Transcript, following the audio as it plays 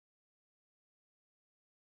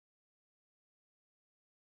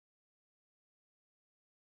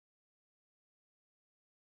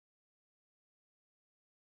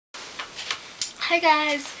Hi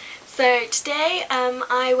guys! So today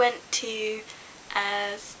I went to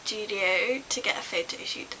a studio to get a photo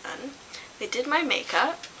shoot done. They did my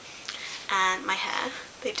makeup and my hair.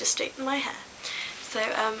 They just straightened my hair. So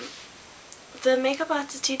the makeup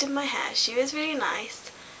artist who did my hair, she was really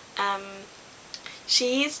nice.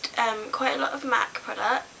 She used quite a lot of MAC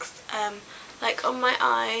products, like on my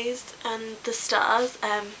eyes and the stars.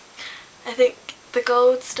 I think the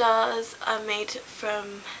gold stars are made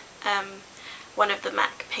from one of the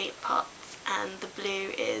MAC paint pots, and the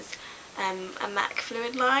blue is a MAC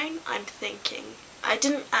fluid line, I'm thinking. I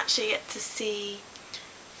didn't actually get to see,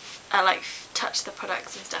 like touch the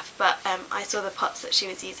products and stuff, but I saw the pots that she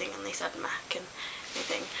was using and they said MAC and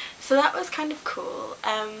everything. So that was kind of cool.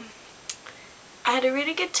 I had a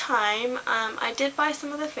really good time. I did buy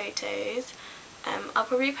some of the photos. I'll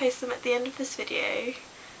probably post them at the end of this video,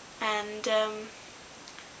 and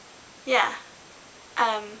yeah.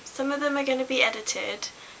 Some of them are going to be edited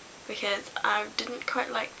because I didn't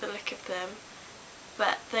quite like the look of them,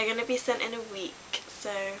 but they're going to be sent in a week,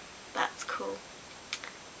 so that's cool.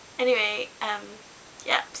 Anyway,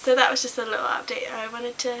 yeah, so that was just a little update I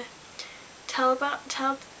wanted to tell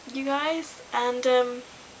you guys, and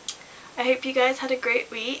I hope you guys had a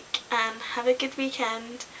great week and have a good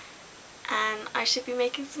weekend, and I should be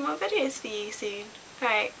making some more videos for you soon.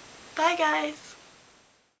 Alright, bye guys!